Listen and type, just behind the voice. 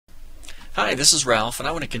Hi, this is Ralph, and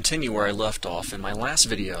I want to continue where I left off in my last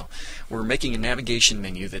video. We're making a navigation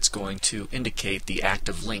menu that's going to indicate the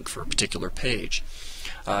active link for a particular page.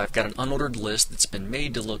 I've got an unordered list that's been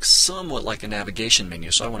made to look somewhat like a navigation menu,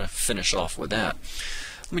 so I want to finish off with that.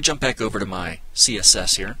 Let me jump back over to my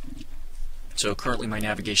CSS here. So currently my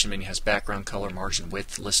navigation menu has background color, margin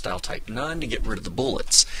width, list style type none to get rid of the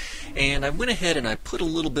bullets. And I went ahead and I put a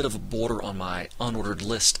little bit of a border on my unordered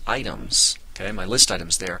list items, okay, my list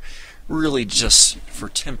items there, really just for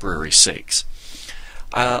temporary sakes.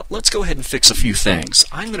 Let's go ahead and fix a few things.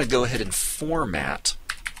 I'm going to go ahead and format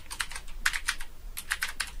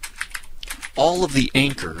all of the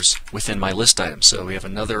anchors within my list items. So we have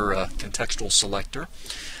another contextual selector.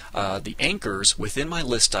 The anchors within my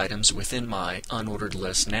list items within my unordered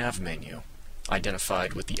list nav menu,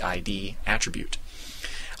 identified with the ID attribute.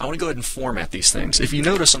 I want to go ahead and format these things. If you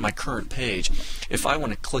notice on my current page, if I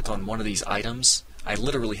want to click on one of these items, I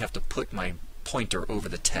literally have to put my pointer over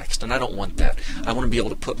the text, and I don't want that. I want to be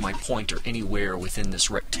able to put my pointer anywhere within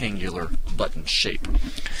this rectangular button shape.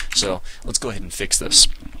 So let's go ahead and fix this.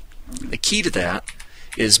 The key to that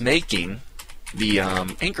is making the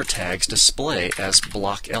anchor tags display as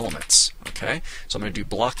block elements. Okay, so I'm going to do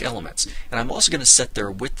block elements, and I'm also going to set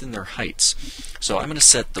their width and their heights. So I'm going to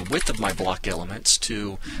set the width of my block elements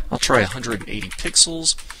to, I'll try 180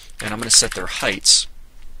 pixels, and I'm going to set their heights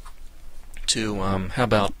to, how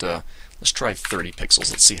about, let's try 30 pixels.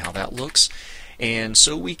 Let's see how that looks. And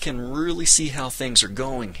so we can really see how things are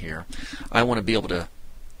going here. I want to be able to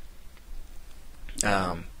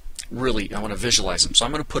I want to visualize them. So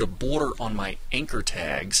I'm going to put a border on my anchor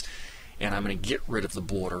tags, and I'm going to get rid of the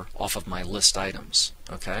border off of my list items.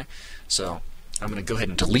 Okay, so I'm going to go ahead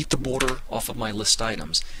and delete the border off of my list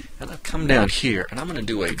items, and I'll come down here and I'm going to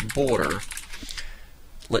do a border.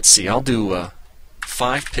 Let's see, I'll do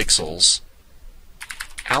 5 pixels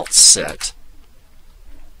outset,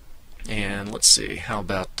 and let's see, how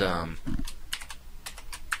about oh,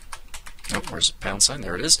 where's the pound sign?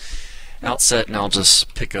 There it is. Outset, and I'll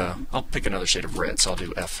just pick another shade of red, so I'll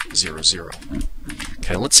do F00.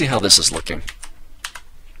 Okay, let's see how this is looking.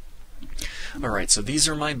 Alright, so these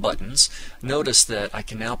are my buttons. Notice that I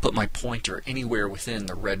can now put my pointer anywhere within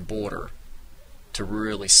the red border to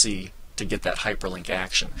really see, to get that hyperlink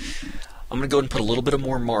action. I'm going to go ahead and put a little bit of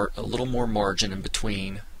a little more margin in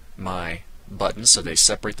between my buttons so they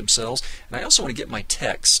separate themselves. And I also want to get my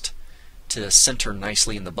text to center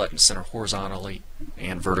nicely in the button, center horizontally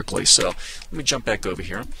and vertically. So let me jump back over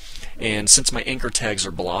here, and since my anchor tags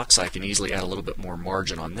are blocks, I can easily add a little bit more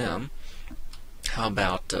margin on them. How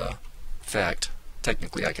about, in fact,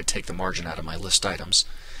 technically I could take the margin out of my list items.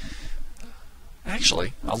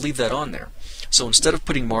 Actually, I'll leave that on there. So instead of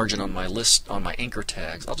putting margin on my list, on my anchor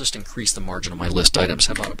tags, I'll just increase the margin on my list items.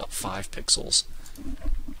 How about 5 pixels?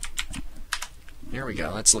 There we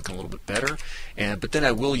go. That's looking a little bit better. But then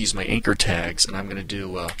I will use my anchor tags, and I'm going to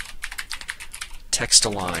do text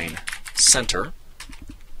align center.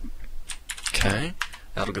 Okay,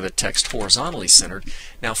 that'll get the text horizontally centered.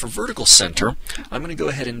 Now for vertical center, I'm going to go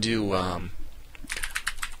ahead and do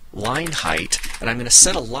line height, and I'm going to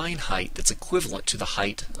set a line height that's equivalent to the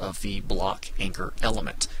height of the block anchor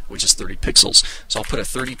element, which is 30 pixels. So I'll put a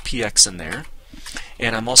 30 px in there,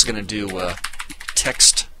 and I'm also going to do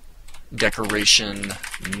text decoration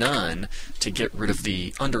none to get rid of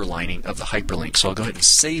the underlining of the hyperlink. So I'll go ahead and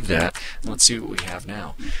save that, and let's see what we have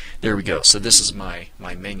now. There we go. So this is my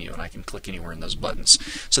menu, and I can click anywhere in those buttons.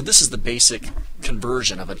 So this is the basic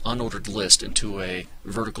conversion of an unordered list into a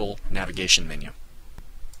vertical navigation menu.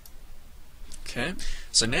 Okay,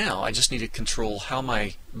 so now I just need to control how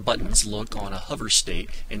my buttons look on a hover state,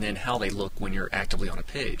 and then how they look when you're actively on a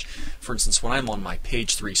page. For instance, when I'm on my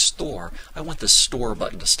page 3 store, I want the store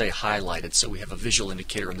button to stay highlighted so we have a visual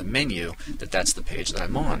indicator in the menu that that's the page that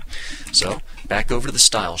I'm on. So back over to the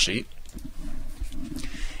style sheet,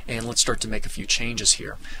 and let's start to make a few changes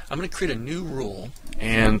here. I'm going to create a new rule,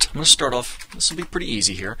 and I'm going to start off, this will be pretty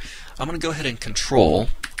easy here. I'm going to go ahead and control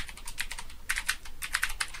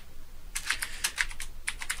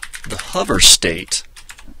the hover state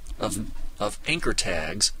of anchor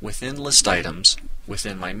tags within list items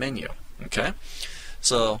within my menu. Okay,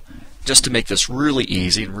 so just to make this really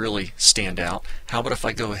easy and really stand out, how about if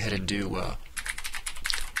I go ahead and do a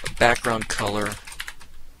background color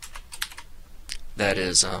that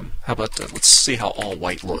is, how about let's see how all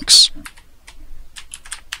white looks.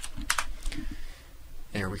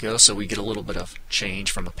 There we go. So we get a little bit of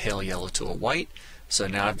change from a pale yellow to a white. So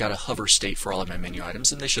now I've got a hover state for all of my menu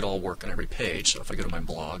items, and they should all work on every page. So if I go to my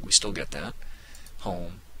blog, we still get that.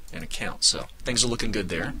 Home and account. So things are looking good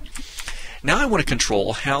there. Now I want to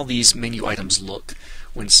control how these menu items look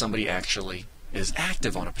when somebody actually is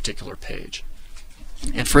active on a particular page.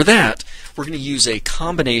 And for that, we're going to use a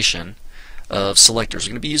combination of selectors.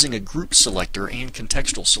 We're going to be using a group selector and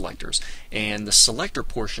contextual selectors. And the selector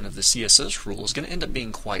portion of the CSS rule is going to end up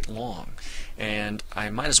being quite long. And I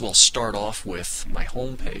might as well start off with my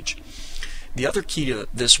home page. The other key to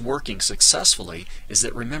this working successfully is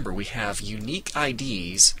that, remember, we have unique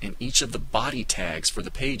IDs in each of the body tags for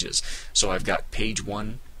the pages. So I've got page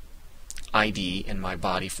 1 ID in my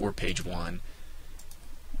body for page 1,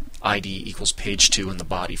 ID equals page 2 in the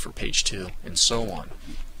body for page 2, and so on.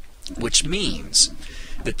 Which means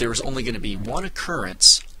that there is only going to be one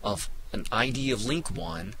occurrence of an ID of link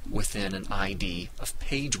 1 within an ID of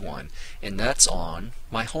page 1, and that's on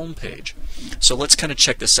my home page. So let's kind of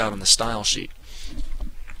check this out on the style sheet.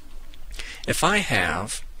 If I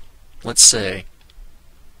have, let's say,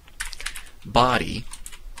 body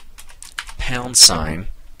 #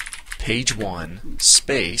 page 1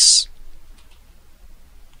 space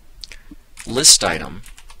list item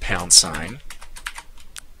 #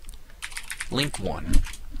 link 1.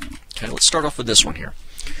 Okay, let's start off with this one here.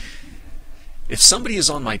 If somebody is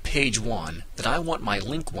on my page 1, then I want my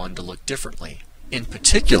link 1 to look differently. In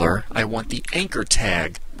particular, I want the anchor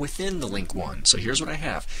tag within the link 1. So here's what I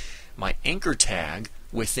have. My anchor tag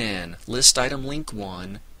within list item link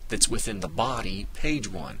 1 that's within the body page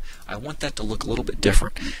 1. I want that to look a little bit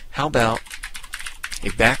different. How about a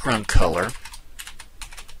background color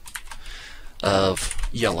of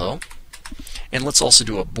yellow? And let's also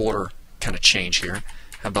do a border kind of change here.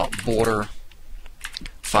 How about border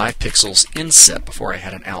 5 pixels inset before I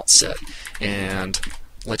had an outset? And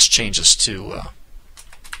let's change this to,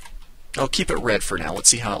 I'll keep it red for now. Let's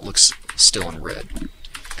see how it looks still in red.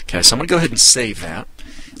 Okay, so I'm going to go ahead and save that.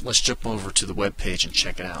 Let's jump over to the web page and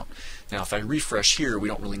check it out. Now if I refresh here, we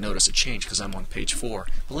don't really notice a change because I'm on page 4.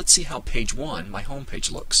 But let's see how page 1, my home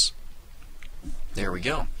page, looks. There we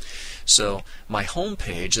go. So my home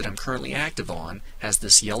page that I'm currently active on has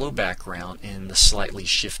this yellow background and the slightly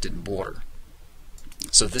shifted border.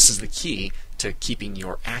 So this is the key to keeping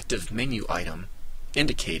your active menu item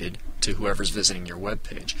indicated to whoever's visiting your web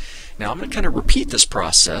page. Now I'm going to kind of repeat this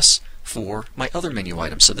process for my other menu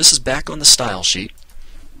items. So this is back on the style sheet,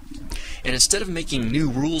 and instead of making new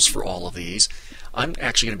rules for all of these, I'm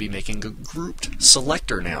actually going to be making a grouped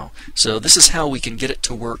selector now. So this is how we can get it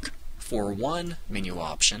to work for one menu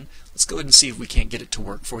option. Let's go ahead and see if we can't get it to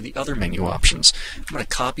work for the other menu options. I'm going to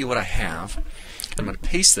copy what I have, and I'm going to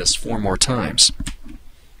paste this 4 more times.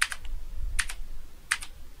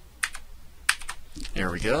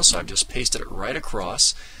 There we go. So I've just pasted it right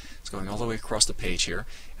across. It's going all the way across the page here.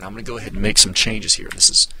 And I'm going to go ahead and make some changes here. This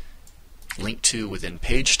is link 2 within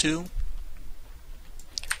page 2,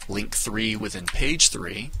 link 3 within page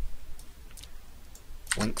 3,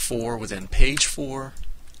 link 4 within page 4,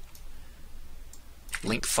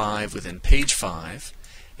 link 5 within page 5,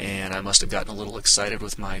 and I must have gotten a little excited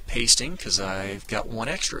with my pasting because I've got one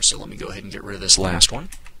extra, so let me go ahead and get rid of this last one.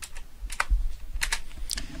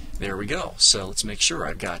 There we go. So let's make sure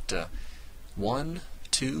I've got 1,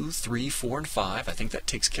 2, 3, 4, and 5. I think that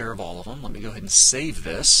takes care of all of them. Let me go ahead and save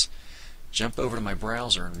this, jump over to my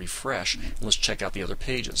browser and refresh, and let's check out the other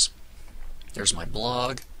pages. There's my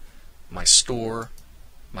blog, my store,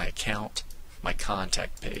 my account, my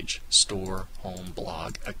contact page, store, home,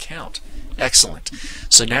 blog, account. Excellent.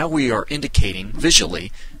 So now we are indicating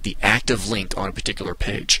visually the active link on a particular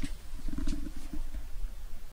page.